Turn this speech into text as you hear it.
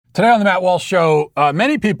Today on the Matt Walsh Show,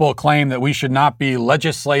 many people claim that we should not be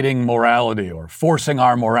legislating morality or forcing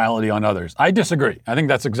our morality on others. I disagree. I think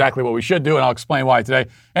that's exactly what we should do, and I'll explain why today.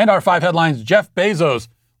 And our 5 headlines: Jeff Bezos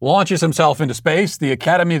launches himself into space. The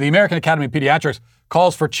American Academy of Pediatrics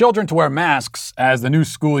calls for children to wear masks as the new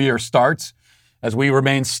school year starts, as we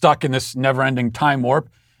remain stuck in this never-ending time warp.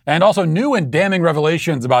 And also new and damning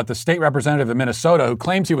revelations about the state representative of Minnesota who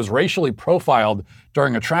claims he was racially profiled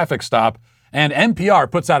during a traffic stop. And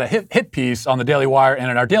NPR puts out a hit piece on the Daily Wire,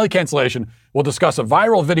 and in our Daily Cancellation, we'll discuss a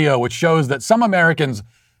viral video which shows that some Americans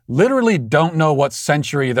literally don't know what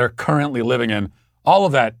century they're currently living in. All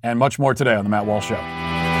of that and much more today on The Matt Walsh Show.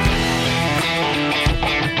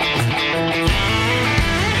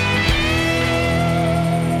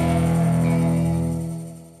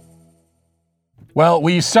 Well,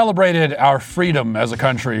 we celebrated our freedom as a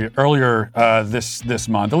country earlier this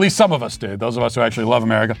month. At least some of us did. Those of us who actually love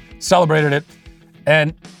America celebrated it.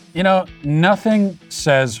 And, you know, nothing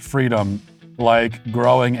says freedom like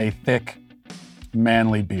growing a thick,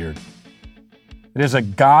 manly beard. It is a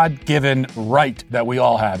God-given right that we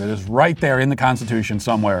all have. It is right there in the Constitution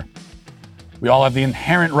somewhere. We all have the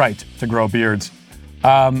inherent right to grow beards.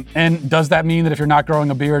 And does that mean that if you're not growing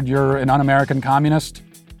a beard, you're an un-American communist?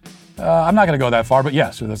 I'm not going to go that far, but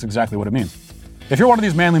yes, that's exactly what it means. If you're one of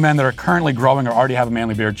these manly men that are currently growing or already have a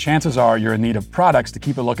manly beard, chances are you're in need of products to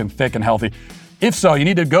keep it looking thick and healthy. If so, you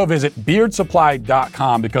need to go visit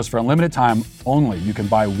beardsupply.com, because for a limited time only, you can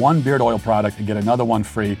buy one beard oil product and get another one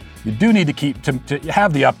free. You do need to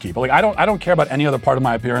have the upkeep. Like I don't care about any other part of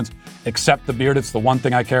my appearance except the beard. It's the one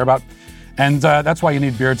thing I care about. And that's why you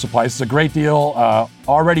need Beard Supply. It's a great deal,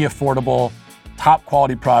 already affordable, top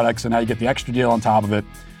quality products, and now you get the extra deal on top of it.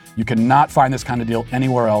 You cannot find this kind of deal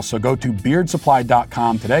anywhere else. So go to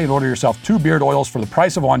beardsupply.com today and order yourself 2 beard oils for the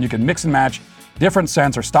price of one. You can mix and match different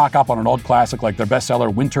scents or stock up on an old classic like their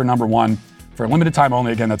bestseller, Winter No. 1. For a limited time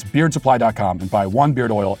only, again, that's beardsupply.com, and buy 1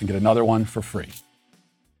 beard oil and get another one for free.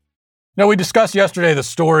 Now, we discussed yesterday the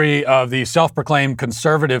story of the self-proclaimed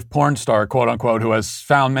conservative porn star, quote unquote, who has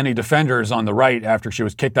found many defenders on the right after she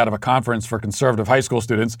was kicked out of a conference for conservative high school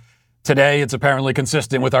students. Today, it's apparently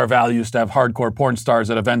consistent with our values to have hardcore porn stars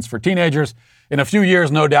at events for teenagers. In a few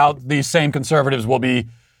years, no doubt, these same conservatives will be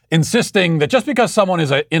insisting that just because someone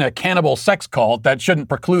is in a cannibal sex cult, that shouldn't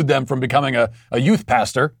preclude them from becoming a youth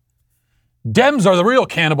pastor. Dems are the real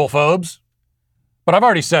cannibal phobes. But I've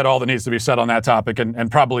already said all that needs to be said on that topic, and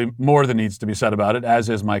probably more than needs to be said about it, as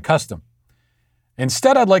is my custom.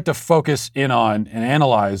 Instead, I'd like to focus in on and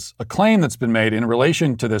analyze a claim that's been made in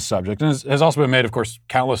relation to this subject, and has also been made, of course,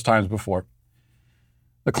 countless times before.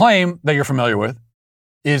 The claim that you're familiar with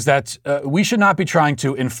is that we should not be trying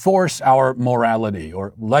to enforce our morality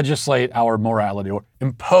or legislate our morality or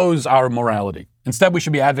impose our morality. Instead, we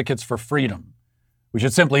should be advocates for freedom. We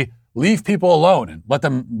should simply leave people alone and let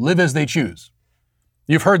them live as they choose.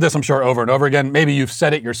 You've heard this, I'm sure, over and over again. Maybe you've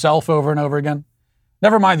said it yourself over and over again.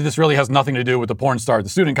 Never mind that this really has nothing to do with the porn star at the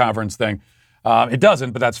student conference thing. It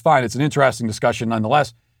doesn't, but that's fine. It's an interesting discussion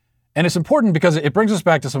nonetheless. And it's important because it brings us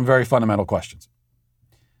back to some very fundamental questions.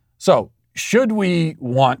 So, should we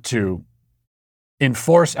want to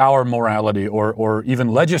enforce our morality or even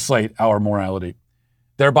legislate our morality,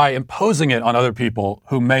 thereby imposing it on other people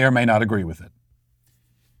who may or may not agree with it?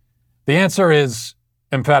 The answer is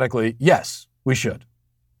emphatically yes, we should.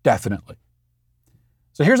 Definitely.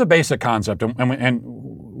 So here's a basic concept, and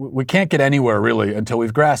we can't get anywhere really until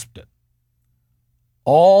we've grasped it.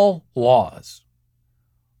 All laws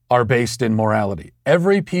are based in morality.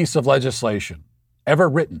 Every piece of legislation ever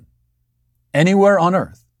written anywhere on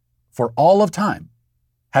earth for all of time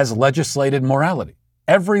has legislated morality.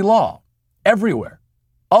 Every law, everywhere,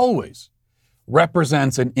 always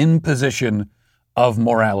represents an imposition of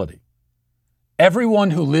morality.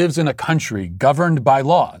 Everyone who lives in a country governed by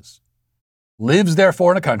laws lives,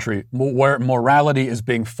 therefore, in a country where morality is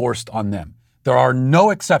being forced on them. There are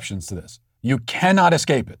no exceptions to this. You cannot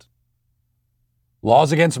escape it.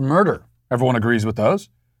 Laws against murder, everyone agrees with those,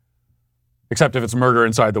 except if it's murder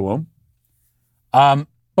inside the womb. But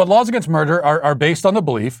laws against murder are based on the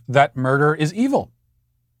belief that murder is evil.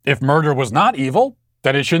 If murder was not evil,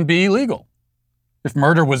 then it shouldn't be illegal. If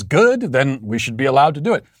murder was good, then we should be allowed to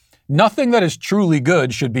do it. Nothing that is truly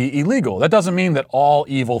good should be illegal. That doesn't mean that all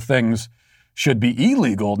evil things should be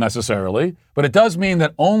illegal necessarily, but it does mean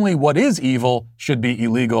that only what is evil should be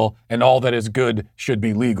illegal and all that is good should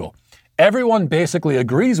be legal. Everyone basically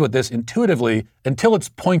agrees with this intuitively until it's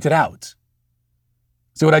pointed out.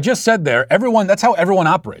 See what I just said there? That's how everyone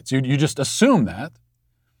operates. You just assume that.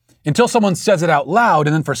 until someone says it out loud,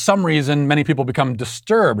 and then for some reason, many people become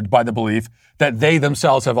disturbed by the belief that they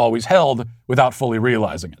themselves have always held without fully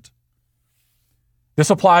realizing it. This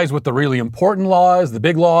applies with the really important laws, the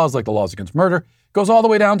big laws like the laws against murder. It goes all the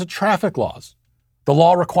way down to traffic laws. The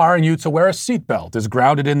law requiring you to wear a seatbelt is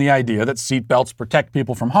grounded in the idea that seatbelts protect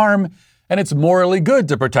people from harm, and it's morally good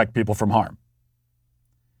to protect people from harm.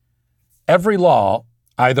 Every law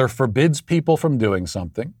either forbids people from doing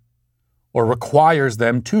something or requires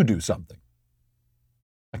them to do something.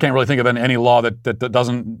 I can't really think of any law that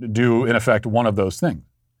doesn't do, in effect, one of those things.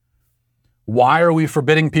 Why are we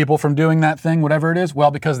forbidding people from doing that thing, whatever it is?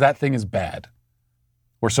 Well, because that thing is bad,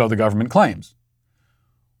 or so the government claims.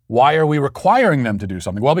 Why are we requiring them to do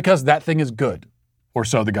something? Well, because that thing is good, or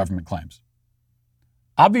so the government claims.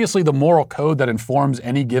 Obviously, the moral code that informs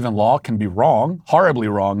any given law can be wrong, horribly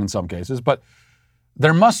wrong in some cases, but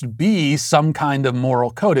there must be some kind of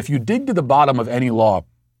moral code. If you dig to the bottom of any law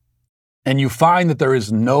and you find that there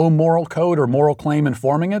is no moral code or moral claim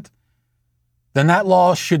informing it, then that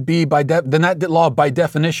law should be by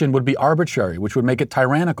definition would be arbitrary, which would make it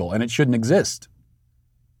tyrannical, and it shouldn't exist.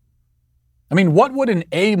 I mean, what would an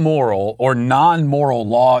amoral or non-moral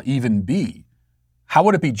law even be? How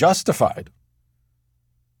would it be justified?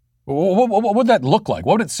 What would that look like?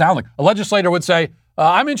 What would it sound like? A legislator would say,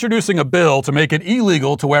 I'm introducing a bill to make it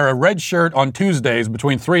illegal to wear a red shirt on Tuesdays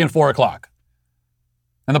between 3 and 4 o'clock.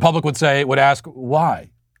 And the public would ask,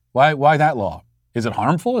 why? Why that law? Is it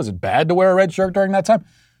harmful? Is it bad to wear a red shirt during that time?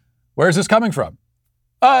 Where is this coming from?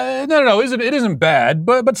 No. It isn't bad,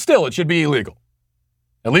 but still, it should be illegal.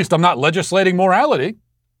 At least I'm not legislating morality.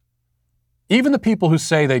 Even the people who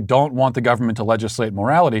say they don't want the government to legislate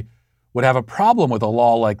morality would have a problem with a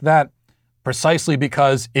law like that precisely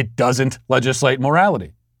because it doesn't legislate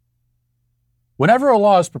morality. Whenever a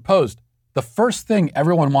law is proposed, the first thing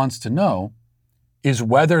everyone wants to know is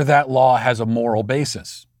whether that law has a moral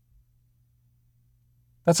basis.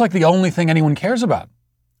 That's like the only thing anyone cares about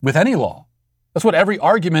with any law. That's what every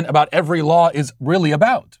argument about every law is really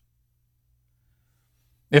about.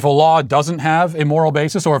 If a law doesn't have a moral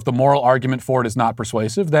basis, or if the moral argument for it is not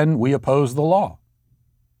persuasive, then we oppose the law.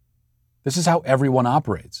 This is how everyone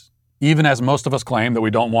operates, even as most of us claim that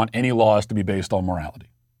we don't want any laws to be based on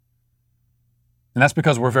morality. And that's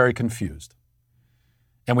because we're very confused.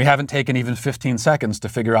 And we haven't taken even 15 seconds to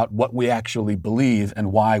figure out what we actually believe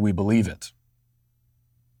and why we believe it.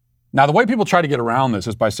 Now, the way people try to get around this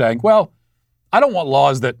is by saying, well, I don't want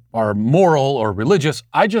laws that are moral or religious.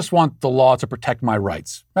 I just want the law to protect my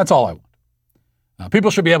rights. That's all I want.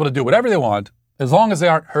 People should be able to do whatever they want as long as they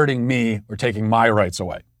aren't hurting me or taking my rights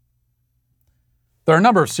away. There are a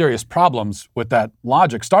number of serious problems with that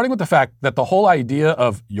logic, starting with the fact that the whole idea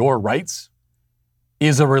of your rights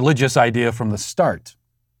is a religious idea from the start.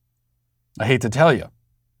 I hate to tell you.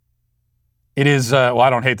 It is, I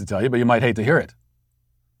don't hate to tell you, but you might hate to hear it.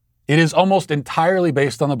 It is almost entirely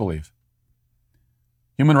based on the belief,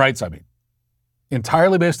 human rights,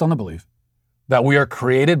 entirely based on the belief that we are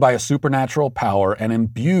created by a supernatural power and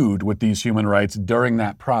imbued with these human rights during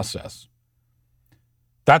that process.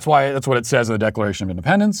 That's what it says in the Declaration of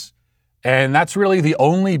Independence, and that's really the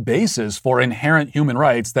only basis for inherent human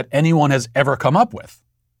rights that anyone has ever come up with.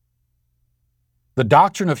 The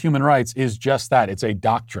doctrine of human rights is just that. It's a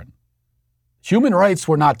doctrine. Human rights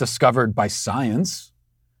were not discovered by science.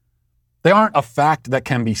 They aren't a fact that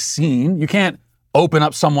can be seen. You can't open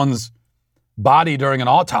up someone's body during an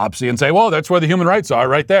autopsy and say, well, that's where the human rights are,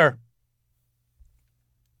 right there.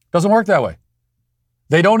 Doesn't work that way.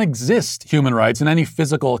 They don't exist, human rights, in any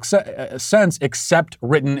physical sense except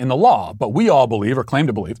written in the law. But we all believe, or claim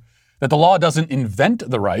to believe, that the law doesn't invent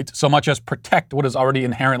the right so much as protect what is already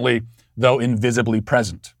inherently, though invisibly,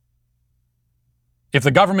 present. If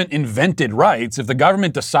the government invented rights, if the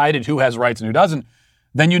government decided who has rights and who doesn't,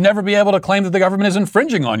 then you'd never be able to claim that the government is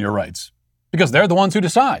infringing on your rights, because they're the ones who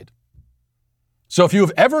decide. So if you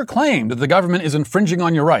have ever claimed that the government is infringing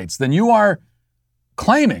on your rights, then you are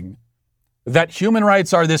claiming that human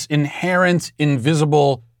rights are this inherent,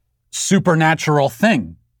 invisible, supernatural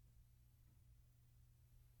thing,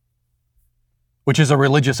 which is a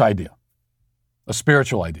religious idea, a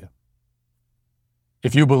spiritual idea.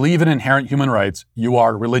 If you believe in inherent human rights, you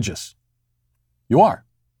are religious. You are.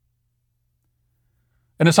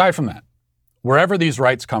 And aside from that, wherever these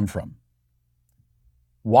rights come from,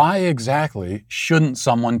 why exactly shouldn't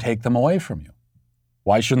someone take them away from you?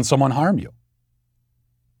 Why shouldn't someone harm you?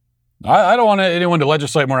 I don't want anyone to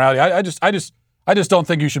legislate morality. I just don't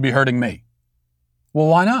think you should be hurting me. Well,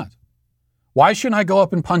 why not? Why shouldn't I go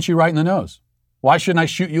up and punch you right in the nose? Why shouldn't I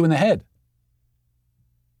shoot you in the head?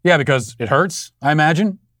 Yeah, because it hurts, I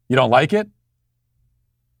imagine. You don't like it.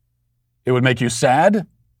 It would make you sad,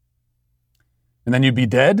 and then you'd be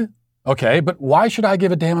dead? Okay, but why should I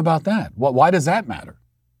give a damn about that? Why does that matter?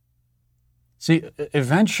 See,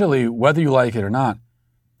 eventually, whether you like it or not,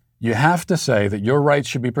 you have to say that your rights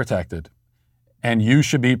should be protected and you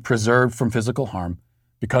should be preserved from physical harm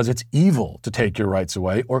because it's evil to take your rights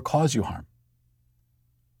away or cause you harm.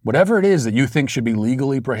 Whatever it is that you think should be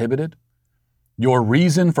legally prohibited, your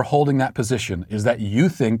reason for holding that position is that you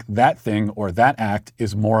think that thing or that act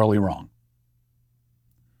is morally wrong.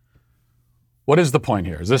 What is the point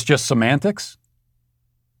here? Is this just semantics?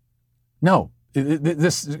 No,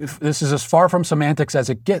 this is as far from semantics as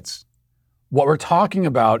it gets. What we're talking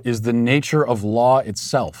about is the nature of law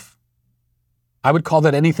itself. I would call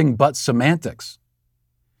that anything but semantics.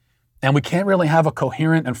 And we can't really have a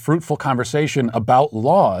coherent and fruitful conversation about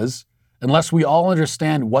laws unless we all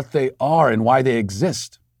understand what they are and why they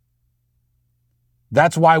exist.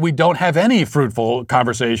 That's why we don't have any fruitful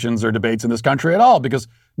conversations or debates in this country at all, because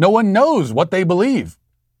no one knows what they believe.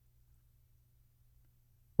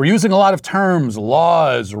 We're using a lot of terms,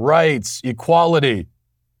 laws, rights, equality.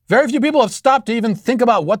 Very few people have stopped to even think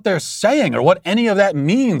about what they're saying or what any of that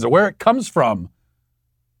means or where it comes from.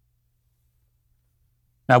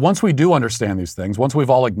 Now, once we do understand these things, once we've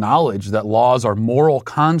all acknowledged that laws are moral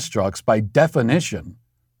constructs by definition,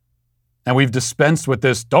 and we've dispensed with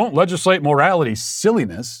this don't legislate morality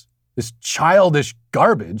silliness, this childish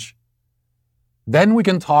garbage, then we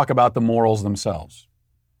can talk about the morals themselves.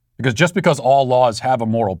 Because just because all laws have a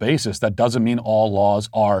moral basis, that doesn't mean all laws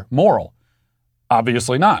are moral.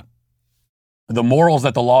 Obviously not. The morals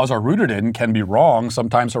that the laws are rooted in can be wrong,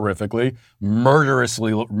 sometimes horrifically,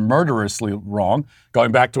 murderously wrong.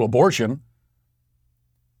 Going back to abortion,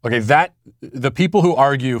 okay, the people who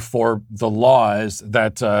argue for the laws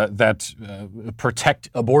that protect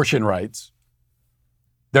abortion rights,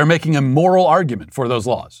 they're making a moral argument for those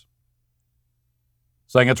laws,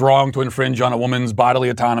 saying it's wrong to infringe on a woman's bodily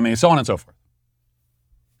autonomy, so on and so forth.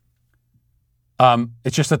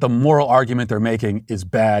 It's just that the moral argument they're making is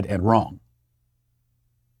bad and wrong.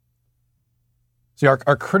 See, our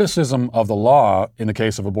criticism of the law in the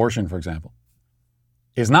case of abortion, for example,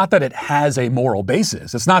 is not that it has a moral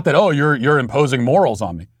basis. It's not that, oh, you're imposing morals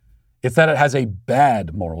on me. It's that it has a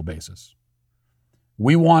bad moral basis.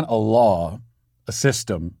 We want a law, a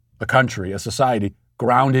system, a country, a society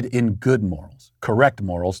grounded in good morals, correct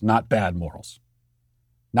morals, not bad morals.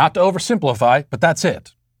 Not to oversimplify, but that's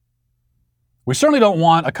it. We certainly don't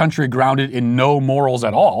want a country grounded in no morals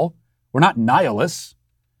at all. We're not nihilists.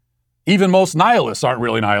 Even most nihilists aren't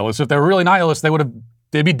really nihilists. If they were really nihilists,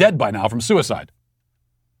 they'd be dead by now from suicide.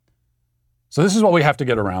 So this is what we have to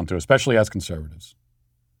get around to, especially as conservatives.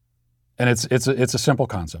 And it's a simple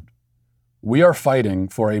concept. We are fighting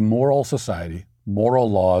for a moral society, moral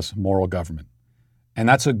laws, moral government. And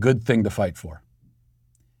that's a good thing to fight for.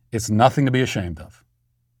 It's nothing to be ashamed of.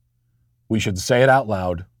 We should say it out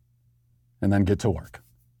loud and then get to work.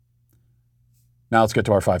 Now let's get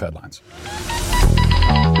to our 5 headlines.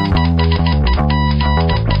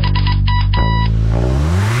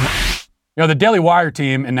 You know, the Daily Wire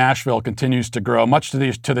team in Nashville continues to grow, much to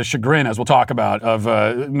the chagrin, as we'll talk about, of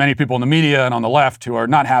many people in the media and on the left who are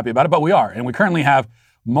not happy about it, but we are. And we currently have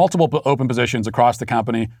multiple open positions across the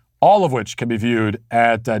company, all of which can be viewed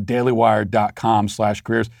at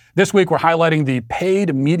dailywire.com/careers. This week, we're highlighting the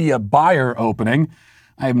paid media buyer opening.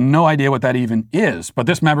 I have no idea what that even is, but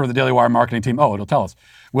this member of the Daily Wire marketing team, it'll tell us,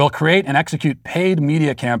 will create and execute paid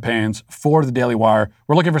media campaigns for the Daily Wire.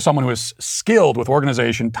 We're looking for someone who is skilled with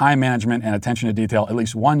organization, time management, and attention to detail. At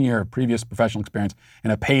least 1 year of previous professional experience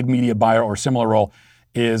in a paid media buyer or similar role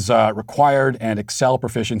is required, and Excel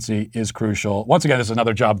proficiency is crucial. Once again, this is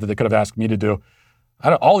another job that they could have asked me to do.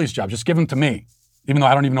 All these jobs, just give them to me, even though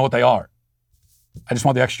I don't even know what they are. I just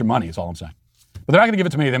want the extra money, is all I'm saying. But they're not going to give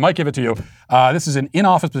it to me. They might give it to you. This is an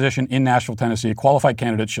in-office position in Nashville, Tennessee. Qualified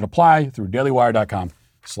candidates should apply through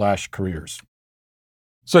dailywire.com/careers.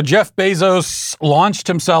 So Jeff Bezos launched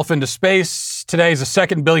himself into space. Today he's the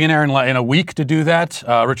second billionaire in a week to do that.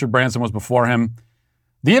 Richard Branson was before him.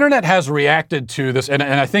 The internet has reacted to this, and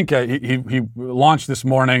I think he launched this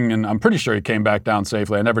morning, and I'm pretty sure he came back down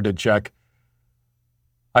safely. I never did check.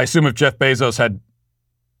 I assume if Jeff Bezos had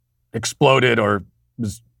exploded or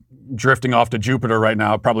was drifting off to Jupiter right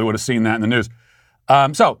now, probably would have seen that in the news.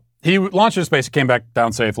 So he launched into space, he came back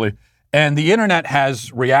down safely, and the internet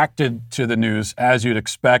has reacted to the news as you'd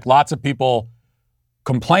expect. Lots of people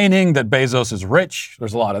complaining that Bezos is rich.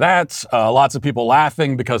 There's a lot of that. Lots of people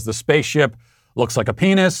laughing because the spaceship looks like a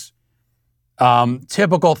penis.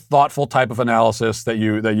 Typical thoughtful type of analysis that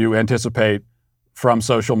you anticipate from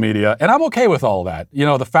social media, and I'm okay with all that. You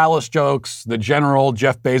know, the phallus jokes, the general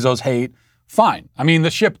Jeff Bezos hate, fine. I mean,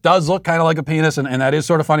 the ship does look kind of like a penis, and that is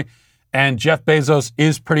sort of funny. And Jeff Bezos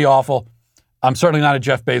is pretty awful. I'm certainly not a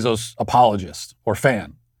Jeff Bezos apologist or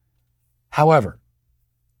fan. However,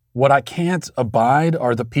 what I can't abide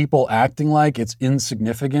are the people acting like it's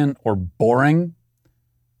insignificant or boring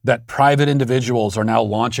that private individuals are now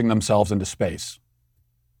launching themselves into space.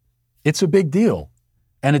 It's a big deal,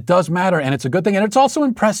 and it does matter, and it's a good thing, and it's also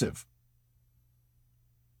impressive.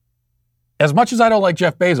 As much as I don't like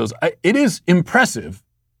Jeff Bezos, it is impressive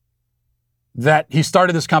that he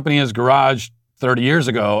started this company in his garage 30 years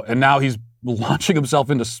ago, and now he's launching himself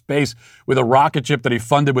into space with a rocket ship that he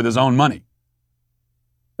funded with his own money.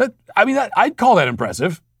 I'd call that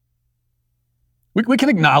impressive. We can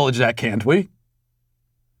acknowledge that, can't we?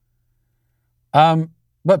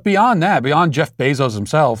 But beyond that, beyond Jeff Bezos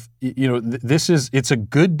himself, it's a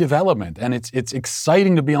good development, and it's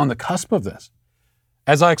exciting to be on the cusp of this.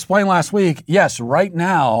 As I explained last week, yes, right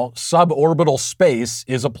now, suborbital space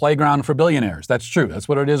is a playground for billionaires. That's true. That's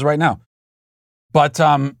what it is right now. But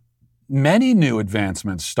many new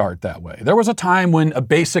advancements start that way. There was a time when a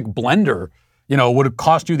basic blender, would have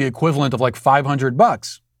cost you the equivalent of like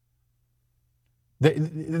 $500.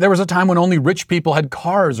 There was a time when only rich people had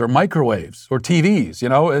cars or microwaves or TVs,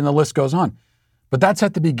 and the list goes on. But that's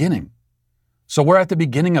at the beginning. So we're at the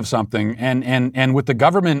beginning of something, and with the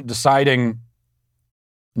government deciding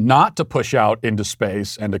not to push out into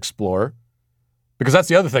space and explore, because that's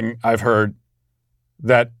the other thing I've heard,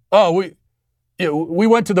 that, we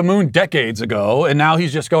went to the moon decades ago, and now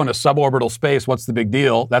he's just going to suborbital space. What's the big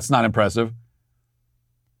deal? That's not impressive.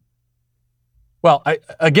 Well,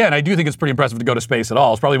 I do think it's pretty impressive to go to space at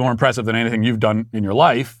all. It's probably more impressive than anything you've done in your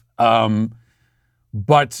life.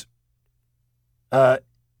 But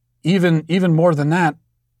even more than that,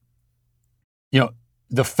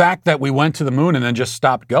 the fact that we went to the moon and then just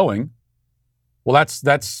stopped going, well, that's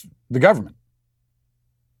the government.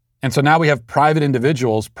 And so now we have private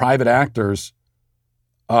individuals, private actors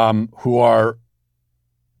who are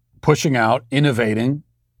pushing out, innovating,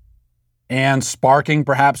 and sparking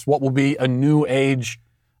perhaps what will be a new age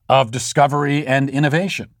of discovery and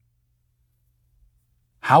innovation.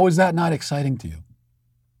 How is that not exciting to you?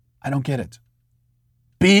 I don't get it.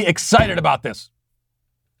 Be excited about this.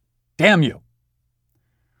 Damn you.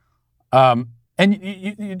 And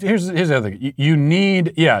here's the other thing. You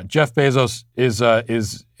need, Jeff Bezos is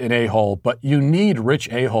an a-hole, but you need rich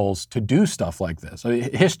a-holes to do stuff like this.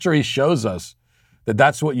 History shows us that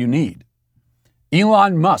that's what you need.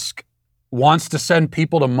 Elon Musk wants to send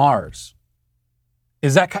people to Mars.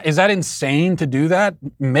 Is that insane to do that?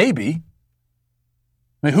 Maybe.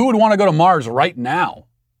 I mean, who would want to go to Mars right now?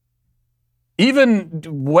 Even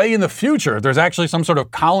way in the future, if there's actually some sort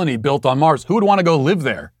of colony built on Mars, who would want to go live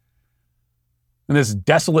there? In this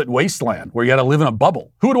desolate wasteland where you got to live in a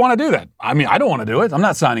bubble. Who would want to do that? I mean, I don't want to do it. I'm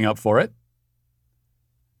not signing up for it.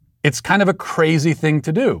 It's kind of a crazy thing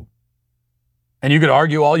to do. And you could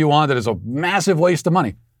argue all you want that it's a massive waste of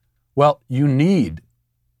money. Well,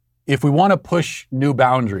 if we want to push new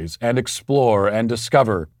boundaries and explore and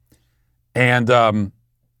discover and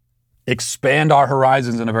expand our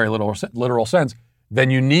horizons in a very literal sense, then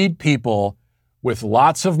you need people with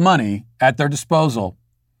lots of money at their disposal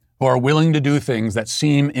who are willing to do things that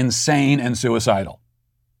seem insane and suicidal.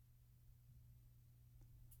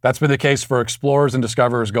 That's been the case for explorers and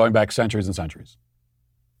discoverers going back centuries and centuries.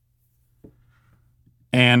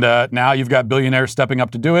 And now you've got billionaires stepping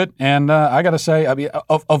up to do it. And I got to say, I mean,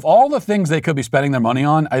 of all the things they could be spending their money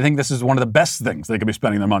on, I think this is one of the best things they could be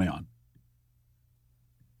spending their money on.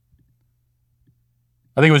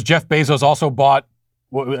 I think it was Jeff Bezos also bought,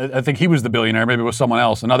 I think he was the billionaire, maybe it was someone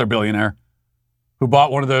else, another billionaire, who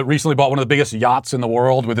recently bought one of the biggest yachts in the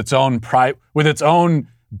world with its own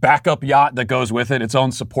backup yacht that goes with it, its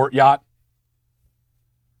own support yacht.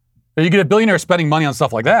 You get a billionaire spending money on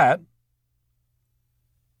stuff like that,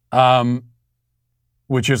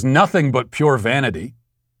 which is nothing but pure vanity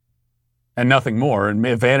and nothing more, and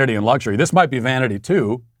vanity and luxury. This might be vanity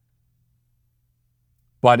too,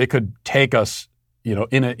 but it could take us, in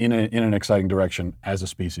an exciting direction as a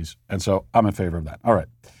species. And so I'm in favor of that. All right.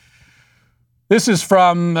 This is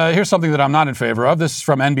from, here's something that I'm not in favor of. This is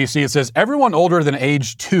from NBC. It says, everyone older than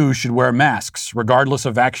age 2 should wear masks, regardless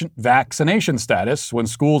of vaccination status, when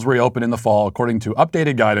schools reopen in the fall, according to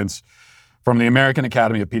updated guidance from the American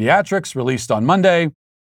Academy of Pediatrics, released on Monday.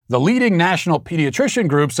 The leading national pediatrician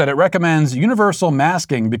group said it recommends universal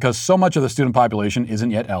masking because so much of the student population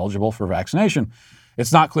isn't yet eligible for vaccination.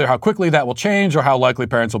 It's not clear how quickly that will change or how likely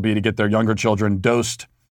parents will be to get their younger children dosed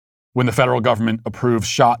when the federal government approves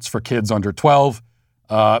shots for kids under 12.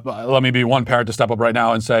 Let me be one parent to step up right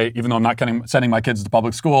now and say, even though I'm not sending my kids to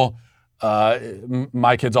public school,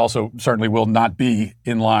 my kids also certainly will not be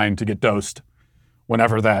in line to get dosed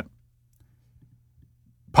whenever that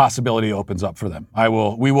possibility opens up for them.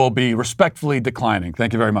 We will be respectfully declining.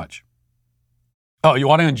 Thank you very much. Oh, you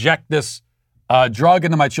want to inject this drug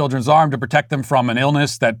into my children's arm to protect them from an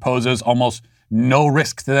illness that poses almost no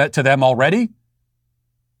risk to them already?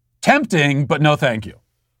 Tempting, but no thank you.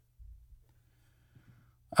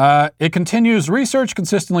 It continues, research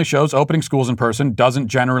consistently shows opening schools in person doesn't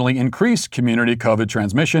generally increase community COVID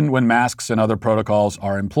transmission when masks and other protocols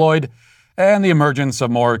are employed, and the emergence of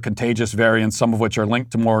more contagious variants, some of which are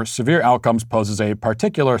linked to more severe outcomes, poses a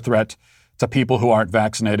particular threat to people who aren't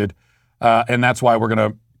vaccinated. And that's why we're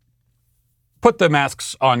going to put the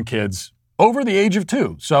masks on kids over the age of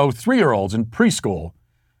 2. So 3-year-olds in preschool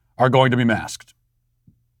are going to be masked.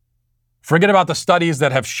 Forget about the studies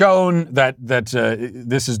that have shown that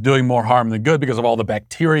this is doing more harm than good because of all the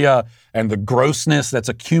bacteria and the grossness that's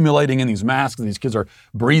accumulating in these masks that these kids are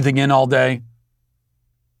breathing in all day.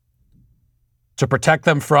 To protect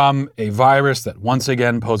them from a virus that once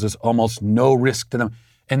again poses almost no risk to them.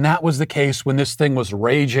 And that was the case when this thing was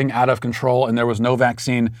raging out of control and there was no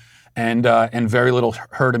vaccine and very little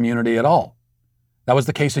herd immunity at all. That was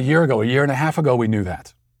the case a year ago, a year and a half ago, we knew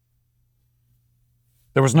that.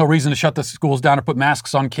 There was no reason to shut the schools down or put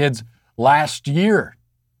masks on kids last year.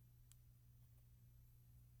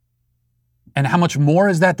 And how much more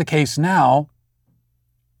is that the case now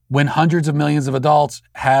when hundreds of millions of adults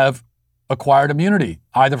have acquired immunity,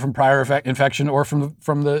 either from prior infection or from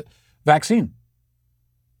the vaccine?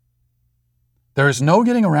 There is no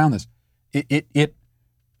getting around this. It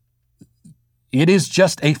is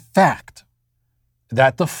just a fact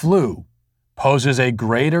that the flu poses a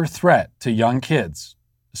greater threat to young kids,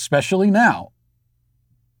 especially now,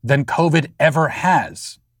 than COVID ever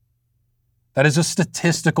has. That is a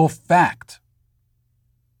statistical fact.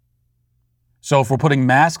 So if we're putting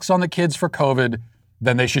masks on the kids for COVID,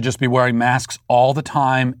 then they should just be wearing masks all the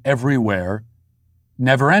time, everywhere,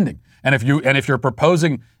 never ending. And if you're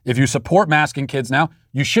proposing, if you support masking kids now,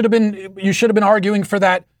 you should have been arguing for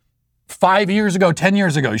that 5 years ago, 10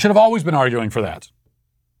 years ago. You should have always been arguing for that.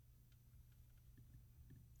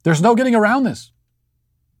 There's no getting around this.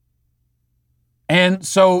 And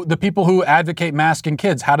so the people who advocate masking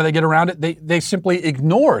kids, how do they get around it? They simply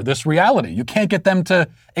ignore this reality. You can't get them to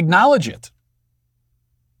acknowledge it.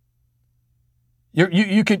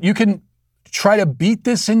 You can try to beat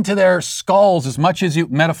this into their skulls as much as you,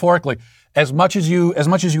 metaphorically, as much as you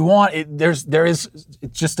want. There's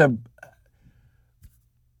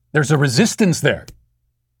a resistance there.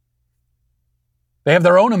 They have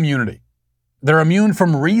their own immunity. They're immune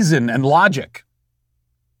from reason and logic.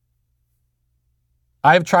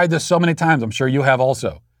 I've tried this so many times. I'm sure you have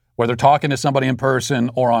also, where they're talking to somebody in person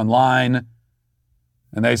or online,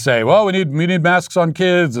 and they say, "Well, we need masks on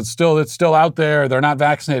kids. It's still out there. They're not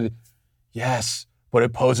vaccinated." Yes, but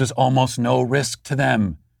it poses almost no risk to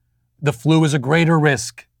them. The flu is a greater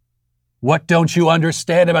risk. What don't you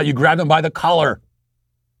understand about? You grab them by the collar.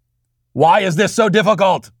 Why is this so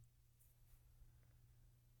difficult?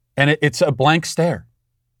 And it's a blank stare.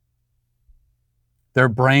 Their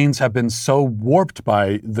brains have been so warped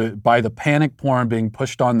by the panic porn being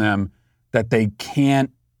pushed on them that they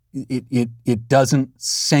can't, it doesn't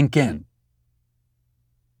sink in.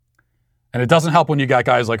 And it doesn't help when you got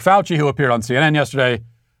guys like Fauci, who appeared on CNN yesterday,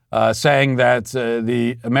 saying that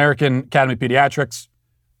the American Academy of Pediatrics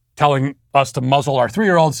telling us to muzzle our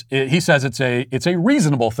 3-year-olds, he says it's a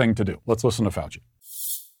reasonable thing to do. Let's listen to Fauci.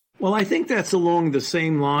 Well, I think that's along the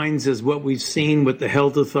same lines as what we've seen with the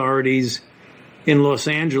health authorities in Los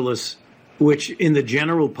Angeles, which in the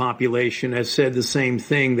general population has said the same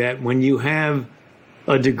thing, that when you have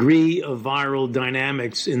a degree of viral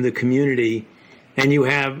dynamics in the community and you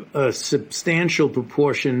have a substantial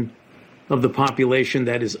proportion of the population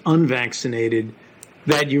that is unvaccinated,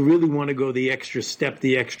 that you really want to go the extra step,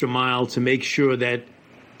 the extra mile to make sure that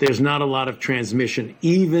there's not a lot of transmission,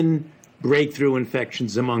 even breakthrough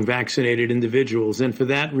infections among vaccinated individuals. And for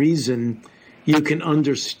that reason, you can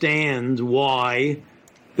understand why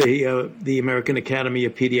the American Academy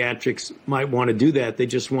of Pediatrics might want to do that. They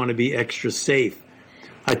just want to be extra safe.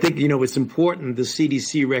 I think, it's important. The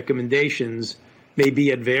CDC recommendations may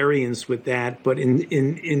be at variance with that, but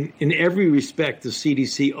in every respect, the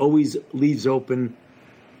CDC always leaves open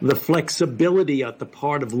the flexibility at the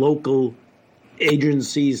part of local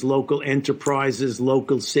agencies, local enterprises,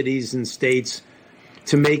 local cities and states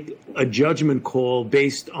to make a judgment call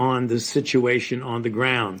based on the situation on the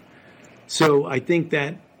ground. So I think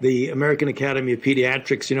that the American Academy of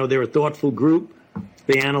Pediatrics, they're a thoughtful group.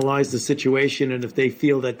 They analyze the situation, and if they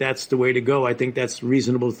feel that that's the way to go, I think that's a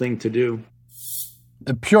reasonable thing to do.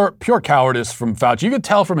 Pure cowardice from Fauci. You could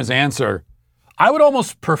tell from his answer. I would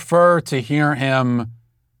almost prefer to hear him.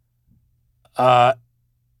 I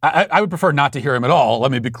would prefer not to hear him at all.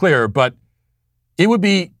 Let me be clear, but it would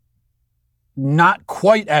be not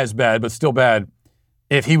quite as bad, but still bad,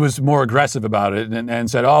 if he was more aggressive about it and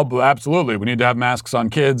said, "Oh, absolutely, we need to have masks on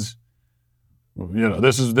kids.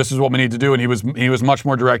 This is what we need to do." And he was much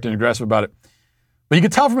more direct and aggressive about it. But you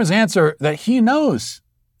could tell from his answer that he knows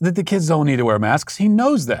that the kids don't need to wear masks. He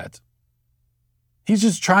knows that. He's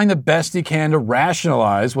just trying the best he can to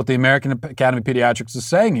rationalize what the American Academy of Pediatrics is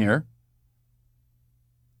saying here,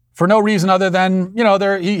 for no reason other than,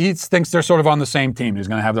 he thinks they're sort of on the same team. He's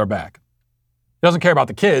going to have their back. He doesn't care about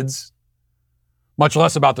the kids, much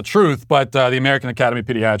less about the truth, but the American Academy of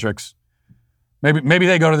Pediatrics, maybe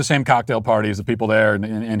they go to the same cocktail party as the people there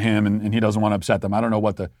and him, and he doesn't want to upset them. I don't know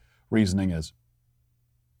what the reasoning is.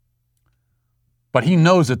 But he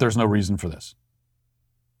knows that there's no reason for this.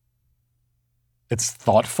 It's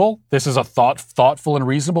thoughtful. This is a thoughtful and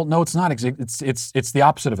reasonable. No, it's not. It's the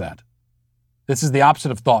opposite of that. This is the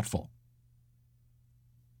opposite of thoughtful.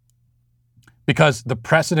 Because the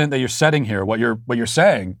precedent that you're setting here, what you're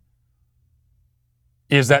saying,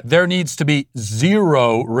 is that there needs to be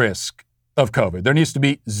zero risk of COVID. There needs to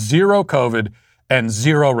be zero COVID and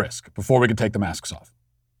zero risk before we can take the masks off.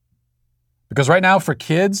 Because right now for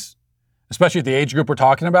kids, especially at the age group we're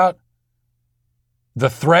talking about, the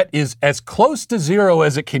threat is as close to zero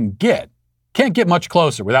as it can get. Can't get much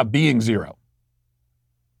closer without being zero.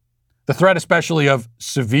 The threat especially of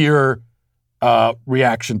severe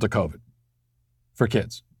reaction to COVID for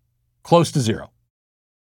kids. Close to zero.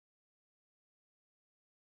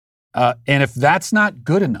 And if that's not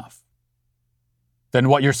good enough, then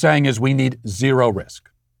what you're saying is we need zero risk,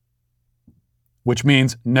 which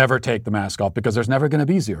means never take the mask off, because there's never going to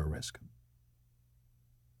be zero risk.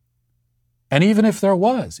 And even if there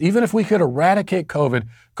was, even if we could eradicate COVID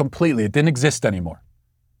completely, it didn't exist anymore.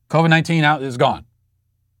 COVID-19 out is gone,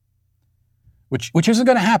 which isn't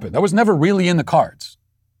going to happen. That was never really in the cards.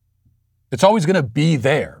 It's always going to be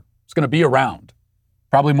there. It's going to be around.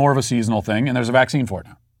 Probably more of a seasonal thing, and there's a vaccine for it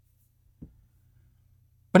now.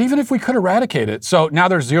 But even if we could eradicate it, so now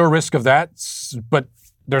there's zero risk of that, but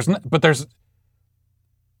there's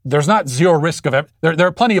not zero risk of there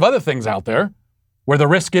are plenty of other things out there where the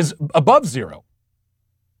risk is above zero.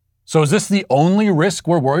 So is this the only risk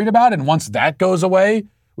we're worried about? And once that goes away,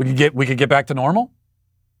 we could get back to normal?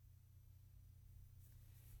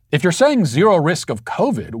 If you're saying zero risk of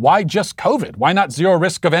COVID, why just COVID? Why not zero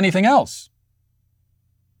risk of anything else?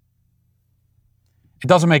 It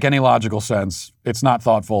doesn't make any logical sense. It's not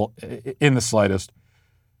thoughtful in the slightest.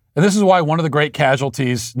 And this is why one of the great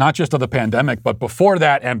casualties, not just of the pandemic, but before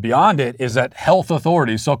that and beyond it, is that health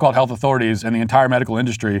authorities, so-called health authorities, and the entire medical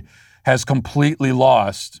industry has completely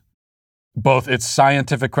lost both its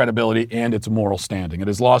scientific credibility and its moral standing. It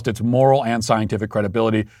has lost its moral and scientific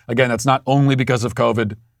credibility. Again, that's not only because of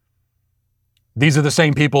COVID. These are the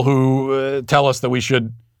same people who tell us that we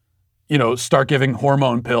should, start giving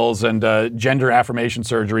hormone pills and gender affirmation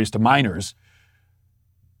surgeries to minors.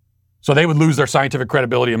 So they would lose their scientific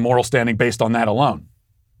credibility and moral standing based on that alone.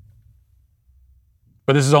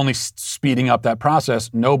 But this is only speeding up that process.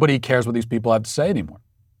 Nobody cares what these people have to say anymore.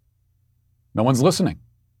 No one's listening,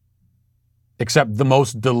 except the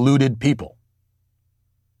most deluded people.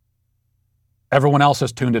 Everyone else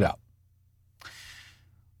has tuned it out.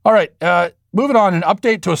 All right, moving on, an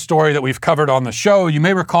update to a story that we've covered on the show. You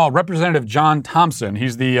may recall Representative John Thompson.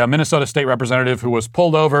 He's the Minnesota state representative who was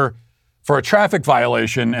pulled over for a traffic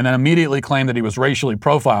violation and then immediately claimed that he was racially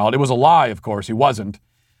profiled. It was a lie, of course. He wasn't.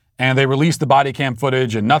 And they released the body cam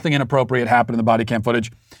footage, and nothing inappropriate happened in the body cam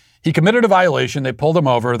footage. He committed a violation. They pulled him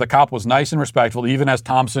over. The cop was nice and respectful, even as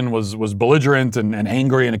Thompson was belligerent and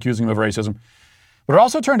angry and accusing him of racism. But it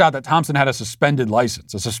also turned out that Thompson had a suspended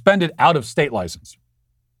license, a suspended out-of-state license.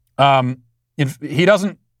 He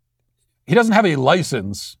doesn't have a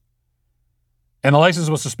license, and the license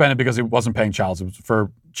was suspended because he wasn't paying child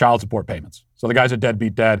support payments. So the guy's a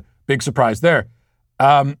deadbeat dad. Big surprise there.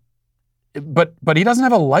 But he doesn't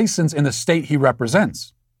have a license in the state he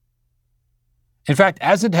represents. In fact,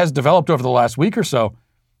 as it has developed over the last week or so,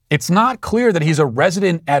 it's not clear that he's a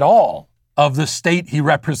resident at all of the state he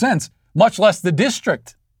represents, much less the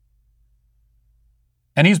district.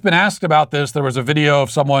 And he's been asked about this. There was a video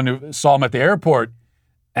of someone who saw him at the airport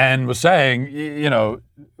and was saying,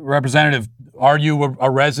 Representative, are you a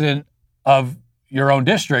resident of your own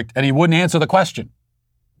district? And he wouldn't answer the question.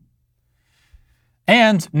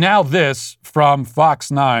 And now this from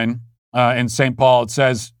Fox 9 in St. Paul. It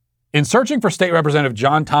says, in searching for State Representative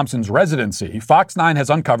John Thompson's residency, Fox 9 has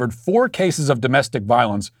uncovered 4 cases of domestic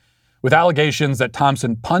violence with allegations that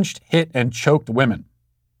Thompson punched, hit, and choked women.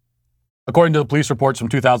 According to the police reports from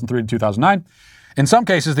 2003 to 2009, in some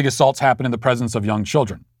cases, the assaults happened in the presence of young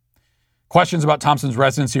children. Questions about Thompson's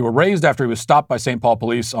residency were raised after he was stopped by St. Paul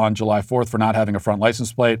police on July 4th for not having a front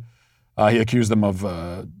license plate. He accused them of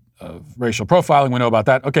racial profiling. We know about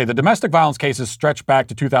that. Okay, the domestic violence cases stretch back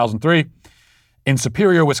to 2003. In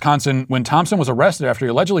Superior, Wisconsin, when Thompson was arrested after he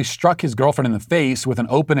allegedly struck his girlfriend in the face with an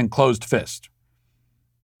open and closed fist.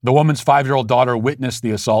 The woman's 5-year-old daughter witnessed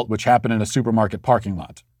the assault, which happened in a supermarket parking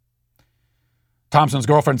lot. Thompson's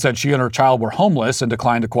girlfriend said she and her child were homeless and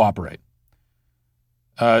declined to cooperate.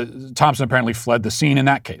 Thompson apparently fled the scene in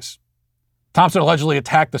that case. Thompson allegedly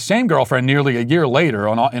attacked the same girlfriend nearly a year later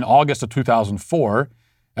in August of 2004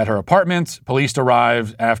 at her apartment. Police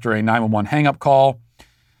arrived after a 911 hang-up call.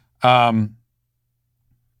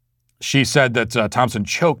 She said that Thompson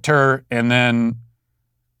choked her, and then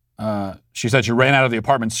she said she ran out of the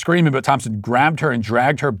apartment screaming, but Thompson grabbed her and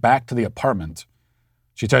dragged her back to the apartment.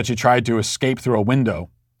 She said she tried to escape through a window.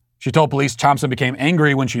 She told police Thompson became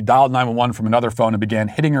angry when she dialed 911 from another phone and began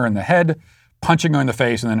hitting her in the head, punching her in the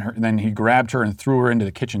face, and then he grabbed her and threw her into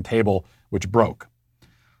the kitchen table, which broke.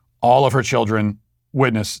 All of her children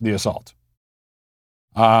witnessed the assault.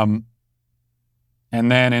 And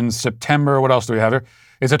then in September, what else do we have here?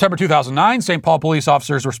 In September 2009, St. Paul police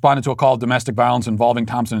officers responded to a call of domestic violence involving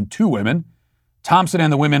Thompson and 2 women. Thompson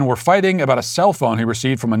and the women were fighting about a cell phone he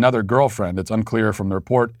received from another girlfriend. It's unclear from the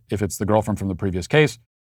report if it's the girlfriend from the previous case.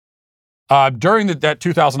 During that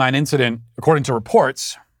 2009 incident, according to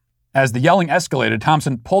reports, as the yelling escalated,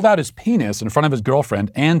 Thompson pulled out his penis in front of his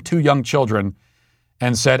girlfriend and 2 young children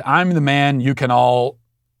and said, "I'm the man, you can all,"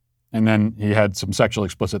 and then he had some sexually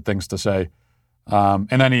explicit things to say. And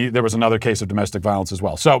then there was another case of domestic violence as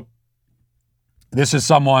well. So this is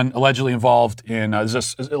someone allegedly involved in,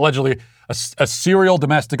 allegedly a serial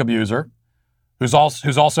domestic abuser who's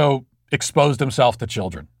also exposed himself to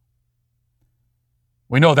children.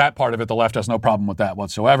 We know that part of it. The left has no problem with that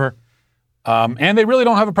whatsoever. And they really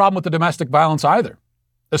don't have a problem with the domestic violence either,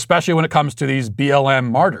 especially when it comes to these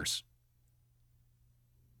BLM martyrs.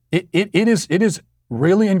 It is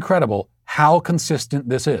really incredible how consistent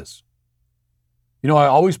this is. You know, I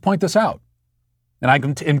always point this out, and I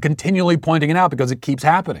am continually pointing it out because it keeps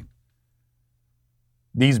happening.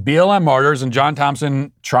 These BLM martyrs, and John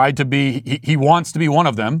Thompson tried to be, he wants to be one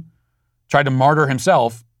of them, tried to martyr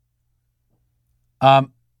himself.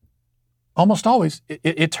 Almost always,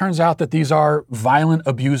 it turns out that these are violent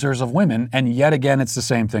abusers of women, and yet again, it's the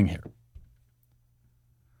same thing here.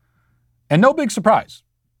 And no big surprise,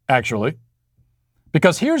 actually,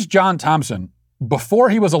 because here's John Thompson before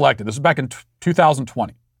he was elected. This was back in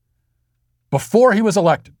 2020. Before he was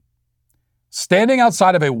elected, standing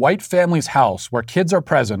outside of a white family's house where kids are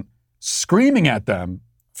present, screaming at them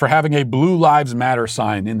for having a Blue Lives Matter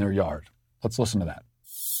sign in their yard. Let's listen to that.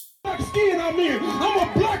 Black skin I'm in. I'm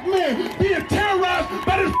a black man being terrorized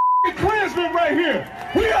by this Klansman right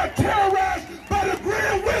here. We are terrorized by the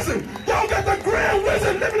Grand Wizard. Y'all got the Grand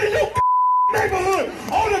Wizard living in your neighborhood.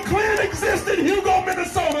 All the Klan exists in Hugo,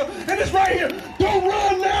 Minnesota, and it's right here. Don't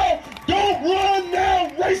run now. Don't run now,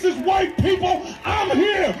 racist white people. I'm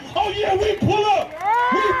here. Oh yeah, we pull up.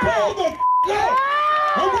 We pull the up.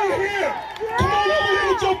 And we're here. Come on over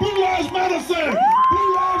here with your Blue Lives Matter sign.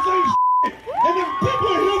 Blue Lives ain't and if people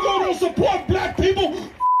in Hugo don't support black people,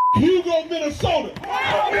 Hugo, Minnesota.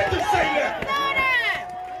 I meant to say that.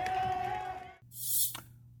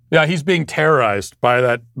 Yeah, he's being terrorized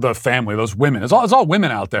by the family, those women. It's all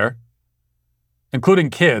women out there, including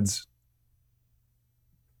kids.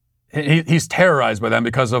 He's terrorized by them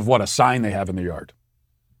because of what a sign they have in the yard.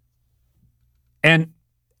 And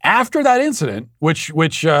after that incident, which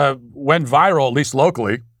went viral, at least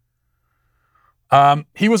locally,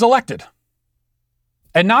 he was elected.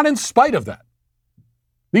 And not in spite of that.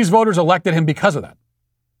 These voters elected him because of that.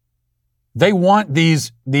 They want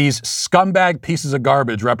these scumbag pieces of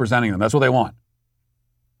garbage representing them. That's what they want.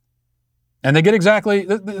 And they get exactly,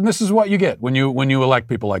 this is what you get when you elect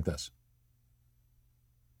people like this.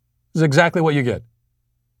 This is exactly what you get.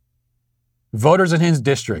 Voters in his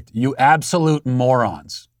district, you absolute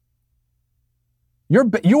morons.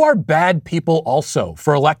 You are bad people also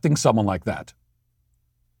for electing someone like that.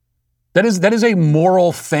 That is a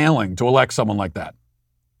moral failing to elect someone like that.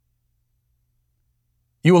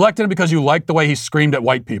 You elected him because you liked the way he screamed at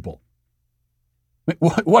white people.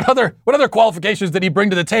 What other qualifications did he bring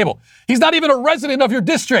to the table? He's not even a resident of your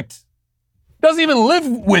district. Doesn't even live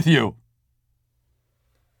with you.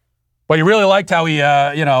 But you really liked how he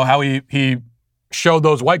showed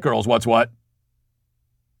those white girls what's what.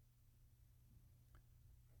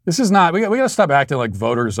 This is not. We got to stop acting like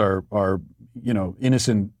voters are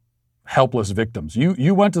innocent, helpless victims.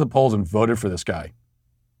 You went to the polls and voted for this guy.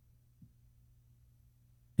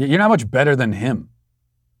 You're not much better than him.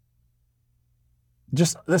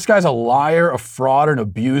 Just this guy's a liar, a fraud, an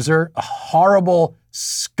abuser, a horrible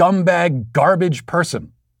scumbag, garbage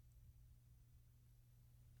person.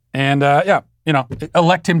 And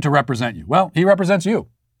elect him to represent you. Well, he represents you.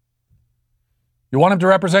 You want him to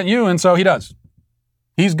represent you, and so he does.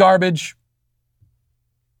 He's garbage.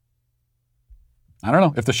 I don't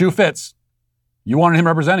know. If the shoe fits, you wanted him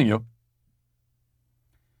representing you.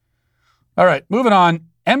 All right, moving on.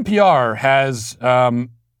 NPR has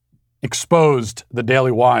exposed the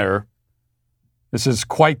Daily Wire. This is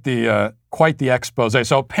quite the expose.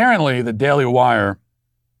 So apparently, the Daily Wire,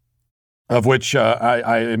 of which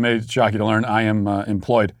it may shock you to learn, I am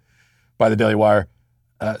employed by the Daily Wire.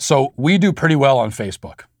 So we do pretty well on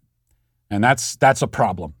Facebook. And that's a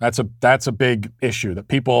problem. That's a big issue that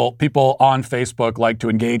people on Facebook like to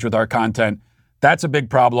engage with our content. That's a big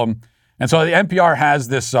problem. And so the NPR has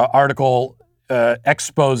this article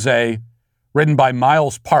expose written by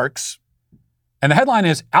Miles Parks, and the headline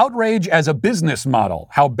is "Outrage as a Business Model: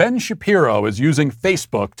 How Ben Shapiro is Using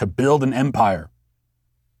Facebook to Build an Empire."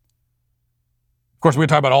 Of course, we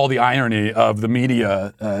talk about all the irony of the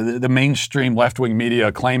media, the mainstream left-wing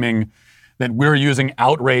media claiming that we're using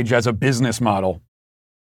outrage as a business model.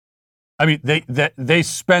 I mean, they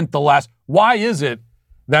spent the last... Why is it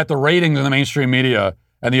that the ratings in the mainstream media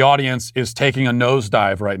and the audience is taking a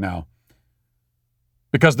nosedive right now?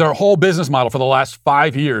 Because their whole business model for the last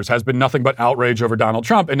 5 years has been nothing but outrage over Donald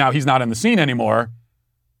Trump, and now he's not in the scene anymore,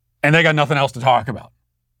 and they got nothing else to talk about.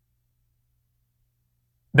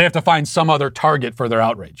 They have to find some other target for their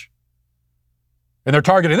outrage. And their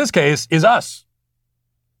target in this case is us.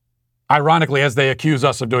 Ironically, as they accuse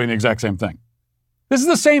us of doing the exact same thing. This is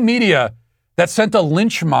the same media that sent a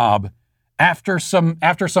lynch mob after some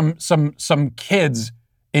kids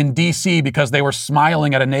in D.C. because they were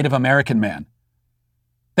smiling at a Native American man.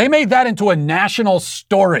 They made that into a national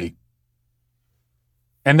story.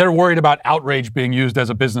 And they're worried about outrage being used as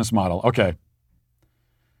a business model. Okay.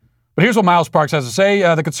 But here's what Miles Parks has to say.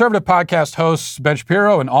 The conservative podcast host Ben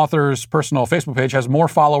Shapiro, an author's personal Facebook page, has more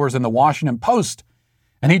followers than the Washington Post,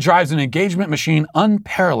 and he drives an engagement machine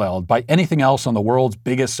unparalleled by anything else on the world's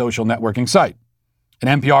biggest social networking site.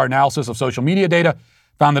 An NPR analysis of social media data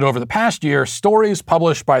found that over the past year, stories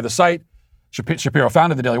published by the site Shapiro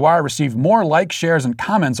founded the Daily Wire received more likes, shares, and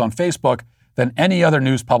comments on Facebook than any other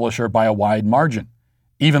news publisher by a wide margin.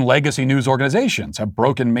 Even legacy news organizations have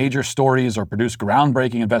broken major stories or produced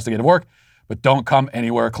groundbreaking investigative work, but don't come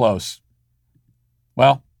anywhere close.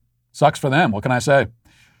 Well, sucks for them. What can I say?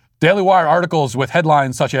 Daily Wire articles with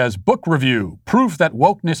headlines such as "Book Review, Proof that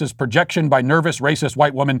Wokeness is Projection by Nervous Racist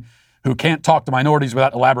White Woman Who Can't Talk to Minorities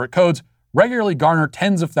Without Elaborate Codes" regularly garner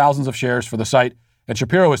tens of thousands of shares for the site, and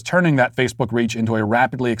Shapiro is turning that Facebook reach into a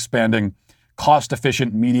rapidly expanding,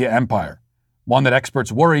 cost-efficient media empire, one that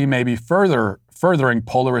experts worry may be furthering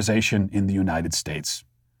polarization in the United States.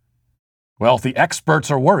 Well, if the experts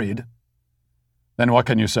are worried, then what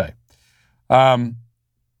can you say?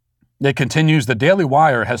 It continues, the Daily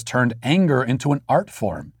Wire has turned anger into an art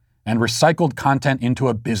form and recycled content into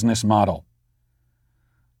a business model.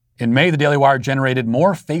 In May, the Daily Wire generated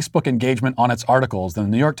more Facebook engagement on its articles than the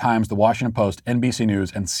New York Times, the Washington Post, NBC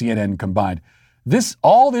News, and CNN combined.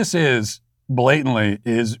 All this is, blatantly,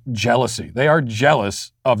 is jealousy. They are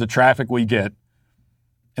jealous of the traffic we get,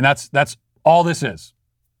 and that's all this is.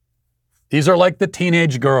 These are like the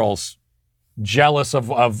teenage girls jealous of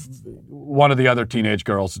one of the other teenage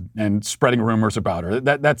girls and spreading rumors about her.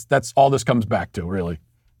 That's all this comes back to, really.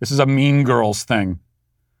 This is a mean girls thing.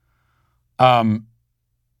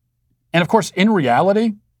 And of course, in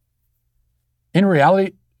reality,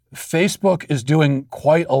 Facebook is doing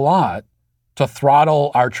quite a lot to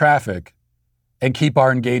throttle our traffic and keep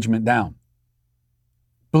our engagement down.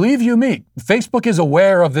 Believe you me, Facebook is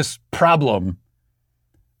aware of this problem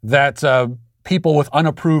that people with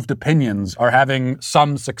unapproved opinions are having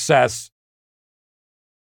some success,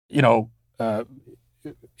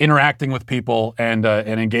 interacting with people and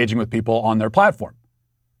engaging with people on their platform.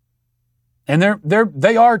 And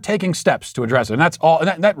they are taking steps to address it. And that's all.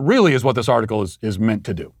 And that really is what this article is meant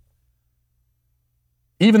to do.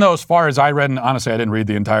 Even though, as far as I read, and honestly, I didn't read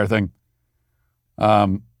the entire thing,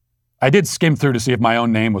 I did skim through to see if my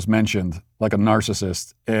own name was mentioned, like a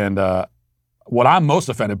narcissist. And what I'm most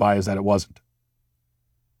offended by is that it wasn't.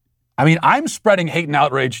 I mean, I'm spreading hate and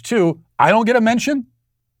outrage too. I don't get a mention.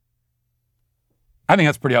 I think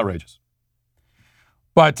that's pretty outrageous.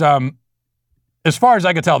 But as far as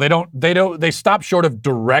I can tell, they stop short of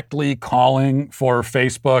directly calling for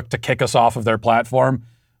Facebook to kick us off of their platform,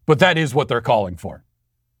 but that is what they're calling for.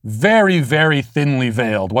 Very, very thinly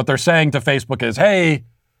veiled. What they're saying to Facebook is, hey,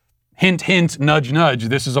 hint, hint, nudge, nudge,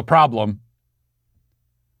 this is a problem.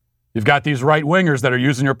 You've got these right-wingers that are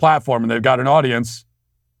using your platform and they've got an audience.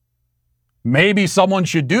 Maybe someone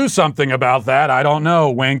should do something about that. I don't know,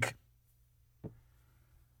 wink.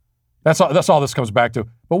 That's all this comes back to.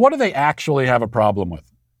 But what do they actually have a problem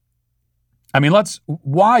with? I mean,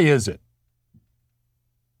 why is it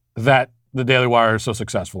that the Daily Wire is so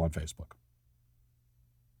successful on Facebook?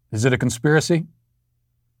 Is it a conspiracy?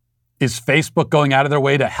 Is Facebook going out of their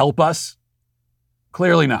way to help us?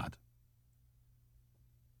 Clearly not.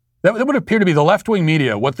 That would appear to be the left-wing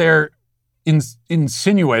media. What they're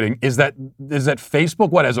insinuating is that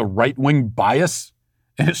Facebook, has a right-wing bias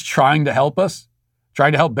and is trying to help us?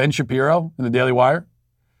 Trying to help Ben Shapiro in the Daily Wire?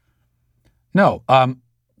 No.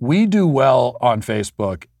 We do well on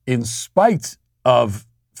Facebook in spite of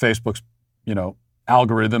Facebook's,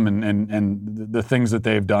 algorithm and the things that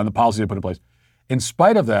they've done, the policy they put in place. In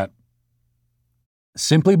spite of that,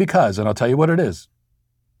 simply because, and I'll tell you what it is,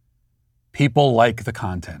 people like the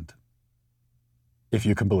content, if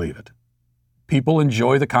you can believe it. People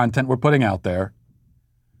enjoy the content we're putting out there.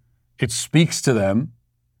 It speaks to them,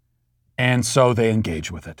 and so they engage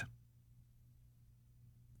with it.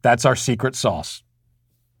 That's our secret sauce.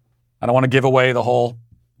 I don't want to give away the whole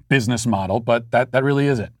business model, but that really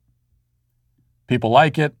is it. People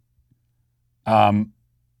like it, and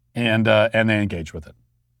they engage with it.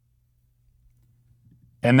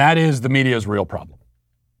 And that is the media's real problem.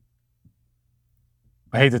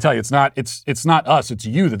 I hate to tell you, it's not us, it's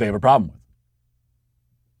you that they have a problem with.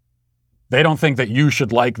 They don't think that you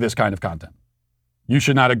should like this kind of content. You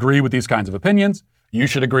should not agree with these kinds of opinions. You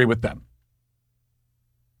should agree with them.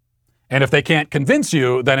 And if they can't convince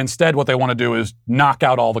you, then instead what they want to do is knock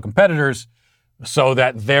out all the competitors so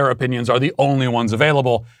that their opinions are the only ones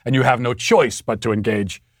available, and you have no choice but to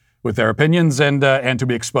engage with their opinions and to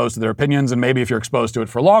be exposed to their opinions. And maybe if you're exposed to it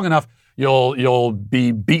for long enough, you'll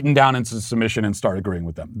be beaten down into submission and start agreeing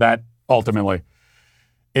with them. That ultimately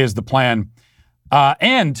is the plan,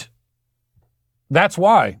 and that's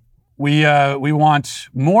why we want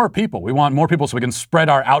more people. We want more people so we can spread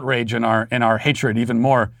our outrage and our hatred even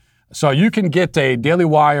more. So you can get a Daily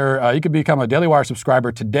Wire. You can become a Daily Wire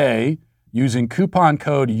subscriber today using coupon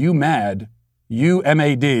code UMAD,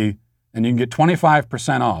 UMAD, and you can get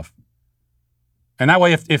 25% off. And that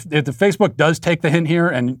way, if the Facebook does take the hint here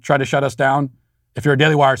and try to shut us down, if you're a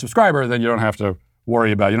Daily Wire subscriber, then you don't have to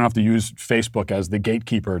worry about it. You don't have to use Facebook as the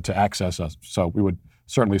gatekeeper to access us. So we would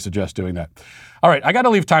certainly suggest doing that. All right, I got to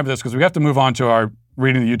leave time for this because we have to move on to our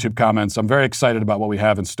reading the YouTube comments. I'm very excited about what we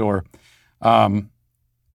have in store. Kind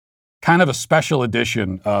of a special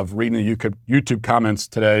edition of reading the YouTube comments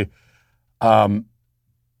today.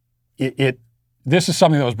 This is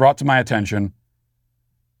something that was brought to my attention.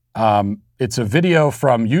 It's a video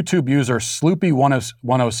from YouTube user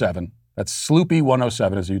Sloopy107. That's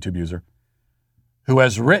Sloopy107 as a YouTube user, who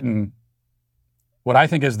has written what I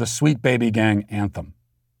think is the Sweet Baby Gang anthem.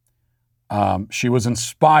 She was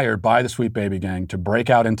inspired by the Sweet Baby Gang to break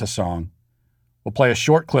out into song. We'll play a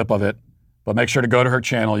short clip of it, but make sure to go to her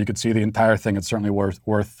channel. You can see the entire thing. It's certainly worth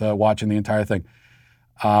watching the entire thing.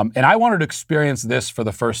 And I wanted to experience this for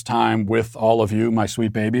the first time with all of you, my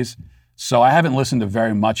sweet babies. So I haven't listened to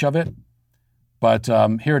very much of it, but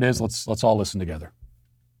here it is. Let's all listen together.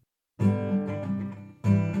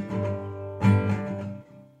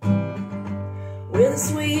 We're the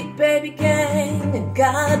Sweet Baby Gang, and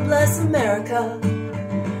God bless America.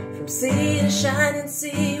 From sea to shining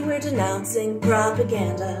sea, we're denouncing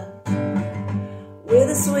propaganda. We're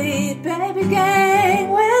the Sweet Baby Gang,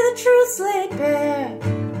 we're the true slate pair.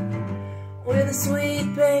 We're the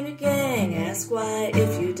Sweet Baby Gang, ask why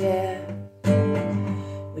if you dare.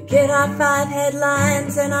 We get our 5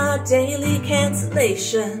 headlines and our daily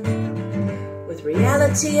cancellation. With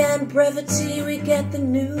reality and brevity, we get the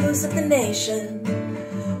news of the nation.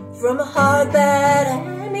 From a heart that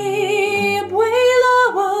Annie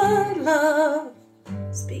Abuela would love,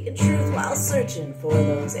 speaking truth while searching for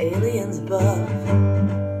those aliens above.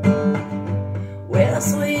 We're the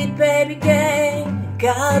Sweet Baby Gang,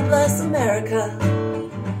 God bless America.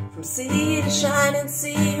 From sea to shining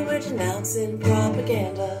sea, we're denouncing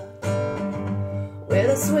propaganda. We're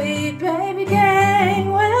the Sweet Baby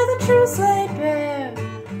Gang, we're the true slate pair.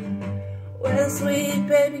 We're the Sweet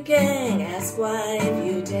Baby Gang, ask why if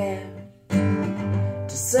you dare.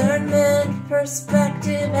 Discernment,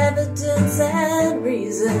 perspective, evidence, and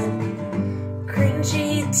reason. Green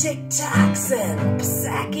TikToks and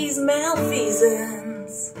Psaki's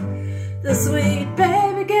malfeasance. The sweet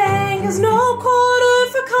baby gang is no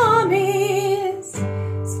quarter for commies.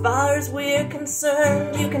 As far as we're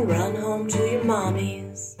concerned, you can run home to your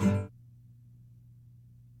mommies.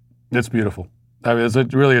 It's beautiful. I mean,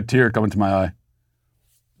 it's really a tear coming to my eye.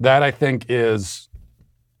 That, I think, is,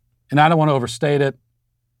 and I don't want to overstate it,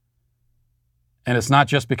 and it's not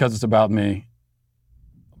just because it's about me,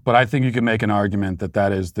 but I think you can make an argument that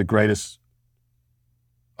that is the greatest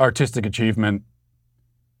artistic achievement,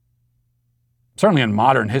 certainly in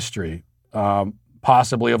modern history,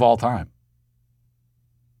 possibly of all time.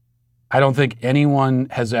 I don't think anyone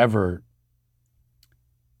has ever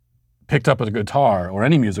picked up a guitar or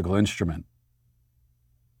any musical instrument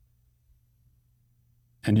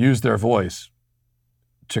and used their voice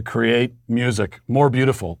to create music more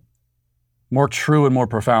beautiful, more true and more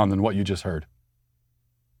profound than what you just heard.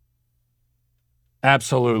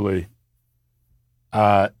 Absolutely.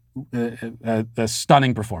 A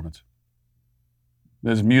stunning performance.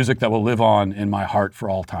 There's music that will live on in my heart for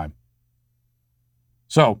all time.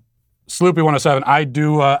 So, Sloopy 107, I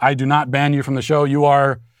do not ban you from the show. You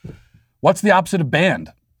are, what's the opposite of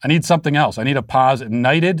banned? I need something else. I need a pause.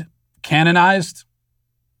 Knighted, canonized,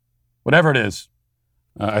 whatever it is.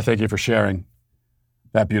 I thank you for sharing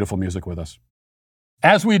that beautiful music with us.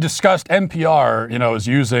 As we discussed, NPR, is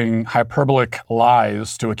using hyperbolic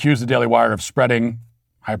lies to accuse the Daily Wire of spreading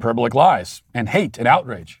hyperbolic lies and hate and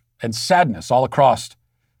outrage and sadness all across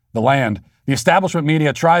the land. The establishment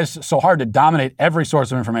media tries so hard to dominate every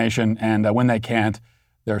source of information, and when they can't,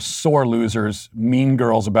 they're sore losers, mean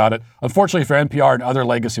girls about it. Unfortunately for NPR and other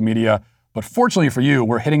legacy media, but fortunately for you,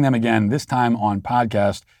 we're hitting them again, this time on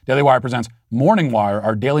podcast. Daily Wire presents Morning Wire,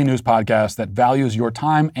 our daily news podcast that values your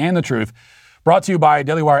time and the truth. Brought to you by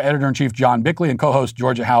Daily Wire editor-in-chief John Bickley and co-host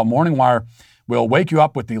Georgia Howe. Morning Wire will wake you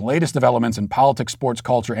up with the latest developments in politics, sports,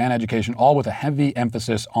 culture, and education, all with a heavy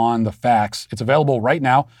emphasis on the facts. It's available right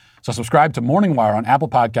now, so subscribe to Morning Wire on Apple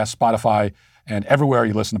Podcasts, Spotify, and everywhere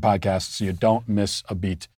you listen to podcasts so you don't miss a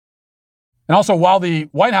beat. And also, while the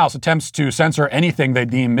White House attempts to censor anything they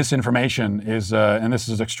deem misinformation, and this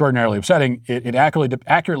is extraordinarily upsetting, it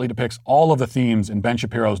accurately depicts all of the themes in Ben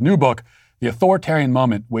Shapiro's new book, The Authoritarian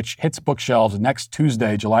Moment, which hits bookshelves next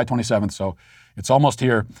Tuesday, July 27th, so it's almost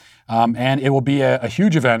here. And it will be a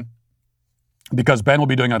huge event because Ben will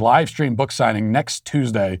be doing a live stream book signing next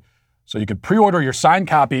Tuesday. So you can pre-order your signed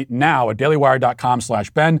copy now at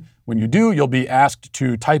dailywire.com/Ben. When you do, you'll be asked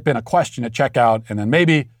to type in a question at checkout, and then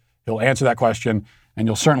maybe he'll answer that question, and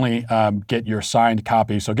you'll certainly get your signed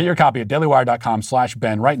copy. So get your copy at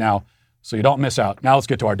dailywire.com/Ben right now so you don't miss out. Now let's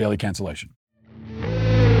get to our daily cancellation.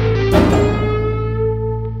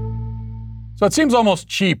 So it seems almost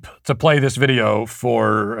cheap to play this video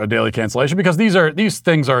for a daily cancellation because these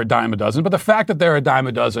things are a dime a dozen, but the fact that they're a dime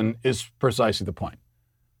a dozen is precisely the point.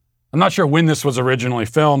 I'm not sure when this was originally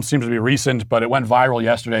filmed, seems to be recent, but it went viral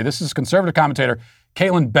yesterday. This is conservative commentator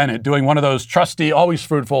Caitlin Bennett doing one of those trusty, always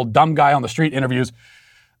fruitful, dumb guy on the street interviews.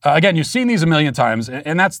 Again, you've seen these a million times,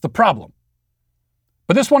 and that's the problem.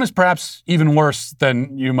 But this one is perhaps even worse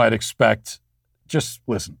than you might expect. Just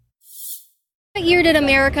listen. What year did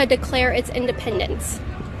America declare its independence?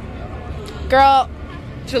 Girl,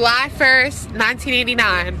 July 1st,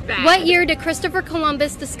 1989. What year did Christopher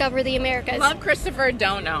Columbus discover the Americas? Love Christopher,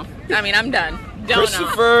 don't know. I mean, I'm done. Don't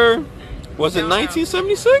Christopher, was it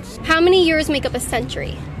 1976? How many years make up a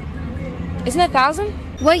century? Isn't it 1,000?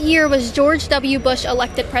 What year was George W. Bush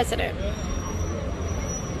elected president?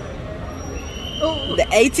 The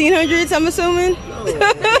 1800s, I'm assuming.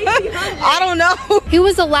 I don't know. Who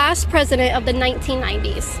was the last president of the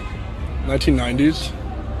 1990s? 1990s?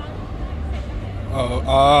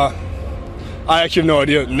 I actually have no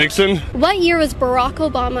idea. Nixon? What year was Barack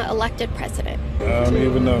Obama elected president? I don't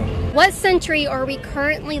even know. What century are we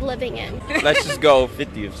currently living in? Let's just go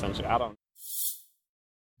 50th century. I don't.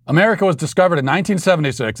 America was discovered in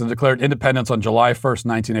 1976 and declared independence on July 1st,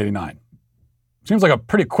 1989. Seems like a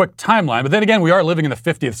pretty quick timeline, but then again, we are living in the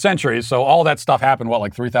 50th century, so all that stuff happened,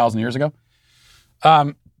 like 3,000 years ago?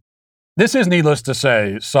 This is, needless to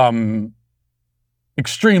say, some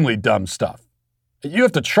extremely dumb stuff. You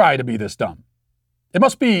have to try to be this dumb. It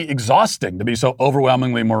must be exhausting to be so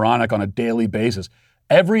overwhelmingly moronic on a daily basis.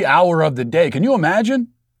 Every hour of the day. Can you imagine?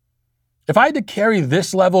 If I had to carry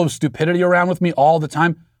this level of stupidity around with me all the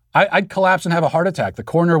time, I'd collapse and have a heart attack. The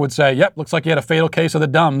coroner would say, yep, looks like you had a fatal case of the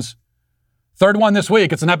dumbs. Third one this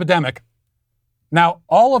week. It's an epidemic. Now,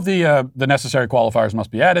 all of the necessary qualifiers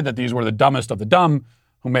must be added, that these were the dumbest of the dumb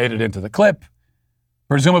who made it into the clip.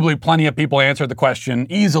 Presumably, plenty of people answered the question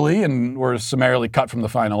easily and were summarily cut from the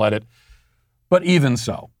final edit. But even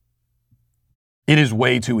so, it is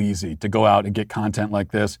way too easy to go out and get content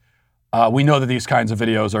like this. We know that these kinds of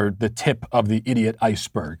videos are the tip of the idiot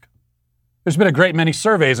iceberg. There's been a great many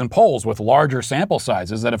surveys and polls with larger sample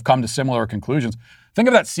sizes that have come to similar conclusions. Think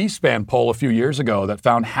of that C-SPAN poll a few years ago that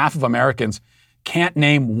found half of Americans can't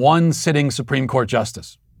name one sitting Supreme Court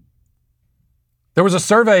justice. There was a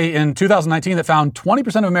survey in 2019 that found 20%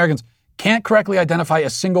 of Americans can't correctly identify a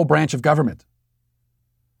single branch of government.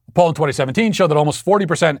 A poll in 2017 showed that almost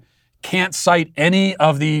 40% can't cite any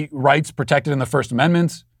of the rights protected in the First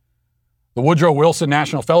Amendment. The Woodrow Wilson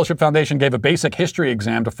National Fellowship Foundation gave a basic history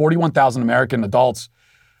exam to 41,000 American adults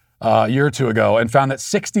a year or two ago and found that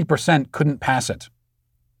 60% couldn't pass it.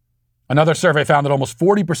 Another survey found that almost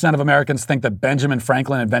 40% of Americans think that Benjamin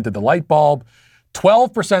Franklin invented the light bulb.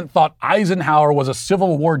 12% thought Eisenhower was a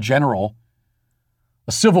Civil War general.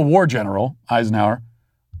 Eisenhower.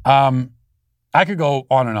 I could go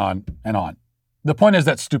on and on and on. The point is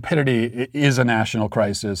that stupidity is a national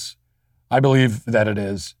crisis. I believe that it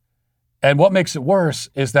is. And what makes it worse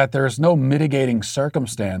is that there is no mitigating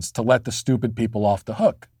circumstance to let the stupid people off the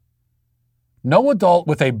hook. No adult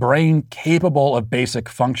with a brain capable of basic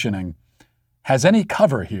functioning has any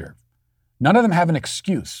cover here. None of them have an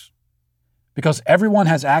excuse, because everyone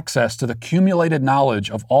has access to the accumulated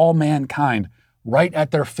knowledge of all mankind right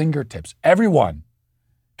at their fingertips. Everyone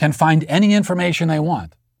can find any information they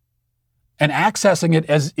want. And accessing it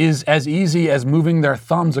is as easy as moving their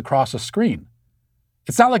thumbs across a screen.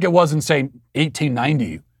 It's not like it was in, say,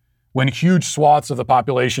 1890, when huge swaths of the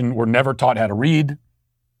population were never taught how to read,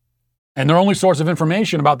 and their only source of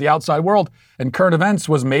information about the outside world and current events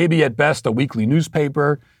was maybe at best a weekly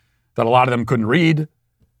newspaper that a lot of them couldn't read,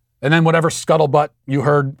 and then whatever scuttlebutt you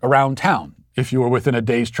heard around town, if you were within a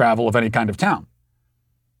day's travel of any kind of town.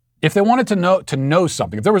 If they wanted to know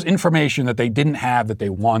something, if there was information that they didn't have that they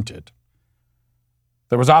wanted,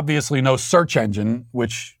 there was obviously no search engine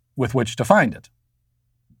with which to find it.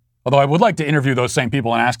 Although I would like to interview those same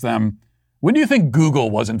people and ask them, when do you think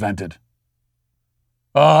Google was invented?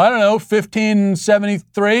 I don't know,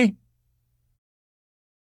 1573?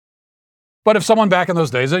 But if someone back in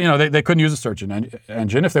those days, they couldn't use a search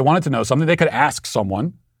engine. If they wanted to know something, they could ask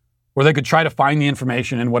someone, or they could try to find the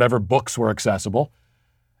information in whatever books were accessible.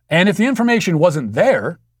 And if the information wasn't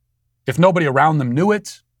there, if nobody around them knew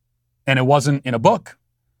it, and it wasn't in a book,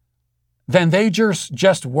 then they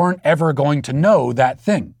just weren't ever going to know that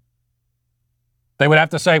thing. They would have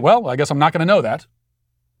to say, well, I guess I'm not going to know that.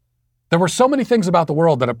 There were so many things about the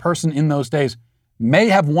world that a person in those days may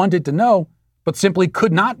have wanted to know, but simply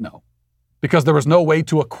could not know because there was no way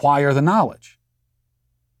to acquire the knowledge.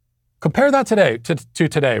 Compare that today to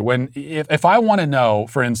today, when if I want to know,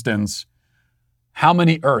 for instance, how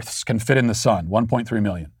many Earths can fit in the sun, 1.3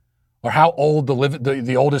 million, or how old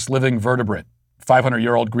the oldest living vertebrate,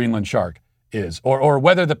 500-year-old Greenland shark, is, or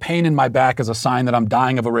whether the pain in my back is a sign that I'm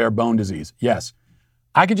dying of a rare bone disease. Yes,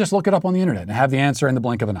 I could just look it up on the internet and have the answer in the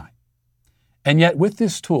blink of an eye. And yet with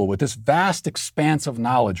this tool, with this vast expanse of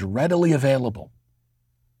knowledge readily available,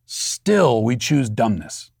 still we choose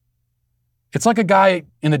dumbness. It's like a guy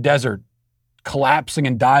in the desert collapsing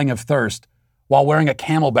and dying of thirst while wearing a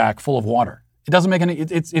camelback full of water. It doesn't make any,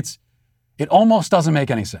 it almost doesn't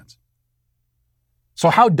make any sense. So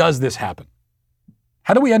how does this happen?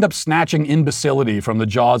 How do we end up snatching imbecility from the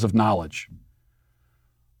jaws of knowledge?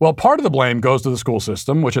 Well, part of the blame goes to the school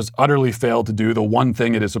system, which has utterly failed to do the one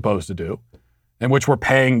thing it is supposed to do, and which we're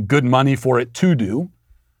paying good money for it to do.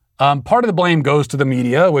 Part of the blame goes to the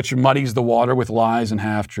media, which muddies the water with lies and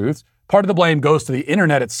half-truths. Part of the blame goes to the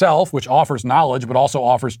internet itself, which offers knowledge, but also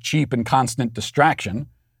offers cheap and constant distraction.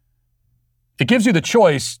 It gives you the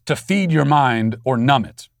choice to feed your mind or numb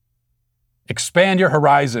it, expand your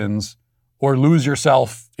horizons, or lose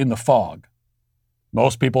yourself in the fog.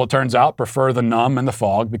 Most people, it turns out, prefer the numb and the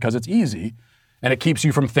fog because it's easy, and it keeps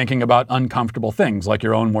you from thinking about uncomfortable things like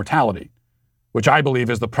your own mortality, which I believe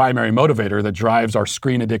is the primary motivator that drives our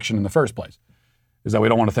screen addiction in the first place, is that we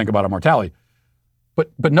don't want to think about our mortality.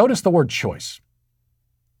 But notice the word choice.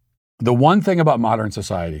 The one thing about modern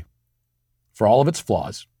society, for all of its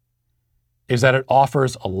flaws, is that it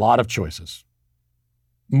offers a lot of choices.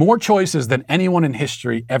 More choices than anyone in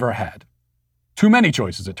history ever had. Too many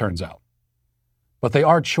choices, it turns out. But they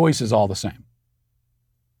are choices all the same.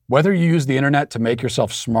 Whether you use the internet to make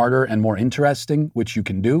yourself smarter and more interesting, which you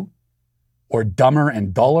can do, or dumber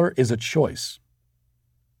and duller, is a choice.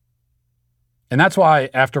 And that's why,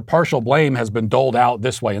 after partial blame has been doled out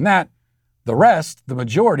this way and that, the rest, the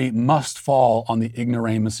majority, must fall on the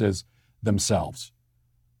ignoramuses themselves,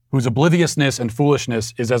 whose obliviousness and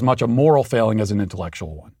foolishness is as much a moral failing as an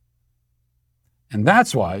intellectual one. And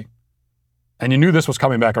that's why, and you knew this was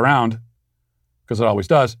coming back around, because it always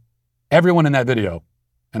does, everyone in that video,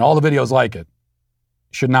 and all the videos like it,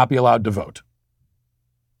 should not be allowed to vote.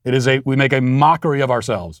 We make a mockery of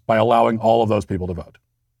ourselves by allowing all of those people to vote.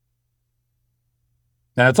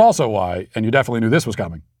 And it's also why, and you definitely knew this was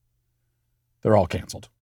coming, they're all canceled.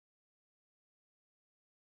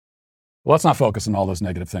 Well, let's not focus on all those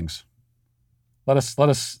negative things. Let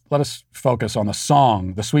us focus on the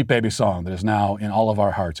song, the Sweet Baby song that is now in all of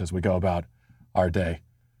our hearts as we go about our day.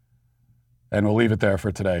 And we'll leave it there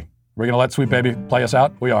for today. We're going to let Sweet Baby play us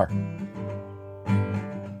out? We are.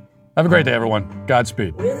 Have a great day, everyone.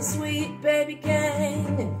 Godspeed. We're the Sweet Baby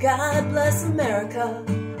Gang, and God bless America.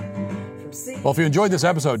 Well, if you enjoyed this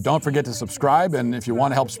episode, don't forget to subscribe. And if you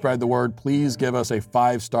want to help spread the word, please give us a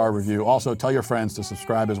 5-star review. Also, tell your friends to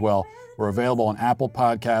subscribe as well. We're available on Apple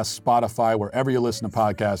Podcasts, Spotify, wherever you listen to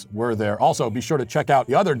podcasts, we're there. Also, be sure to check out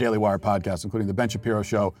the other Daily Wire podcasts, including The Ben Shapiro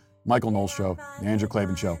Show, Michael Knowles Show, The Andrew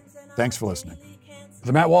Klavan Show. Thanks for listening.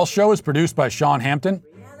 The Matt Walsh Show is produced by Sean Hampton,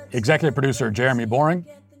 executive producer Jeremy Boring.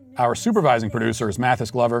 Our supervising producer is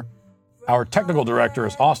Mathis Glover. Our technical director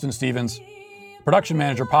is Austin Stevens. Production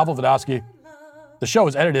manager Pavel Vodosky. The show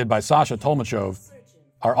is edited by Sasha Tolmachov.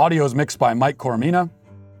 Our audio is mixed by Mike Coromina.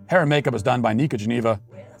 Hair and makeup is done by Nika Geneva.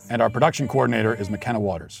 And our production coordinator is McKenna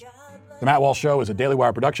Waters. The Matt Walsh Show is a Daily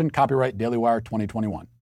Wire production, copyright Daily Wire 2021.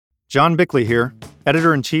 John Bickley here,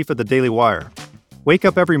 editor-in-chief of the Daily Wire. Wake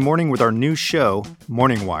up every morning with our new show,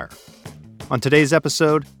 Morning Wire. On today's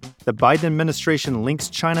episode, the Biden administration links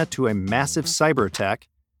China to a massive cyber attack,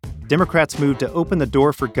 Democrats move to open the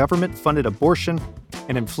door for government-funded abortion,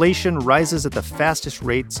 and inflation rises at the fastest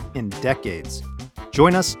rates in decades.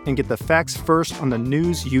 Join us and get the facts first on the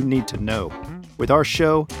news you need to know with our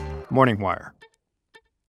show, Morning Wire.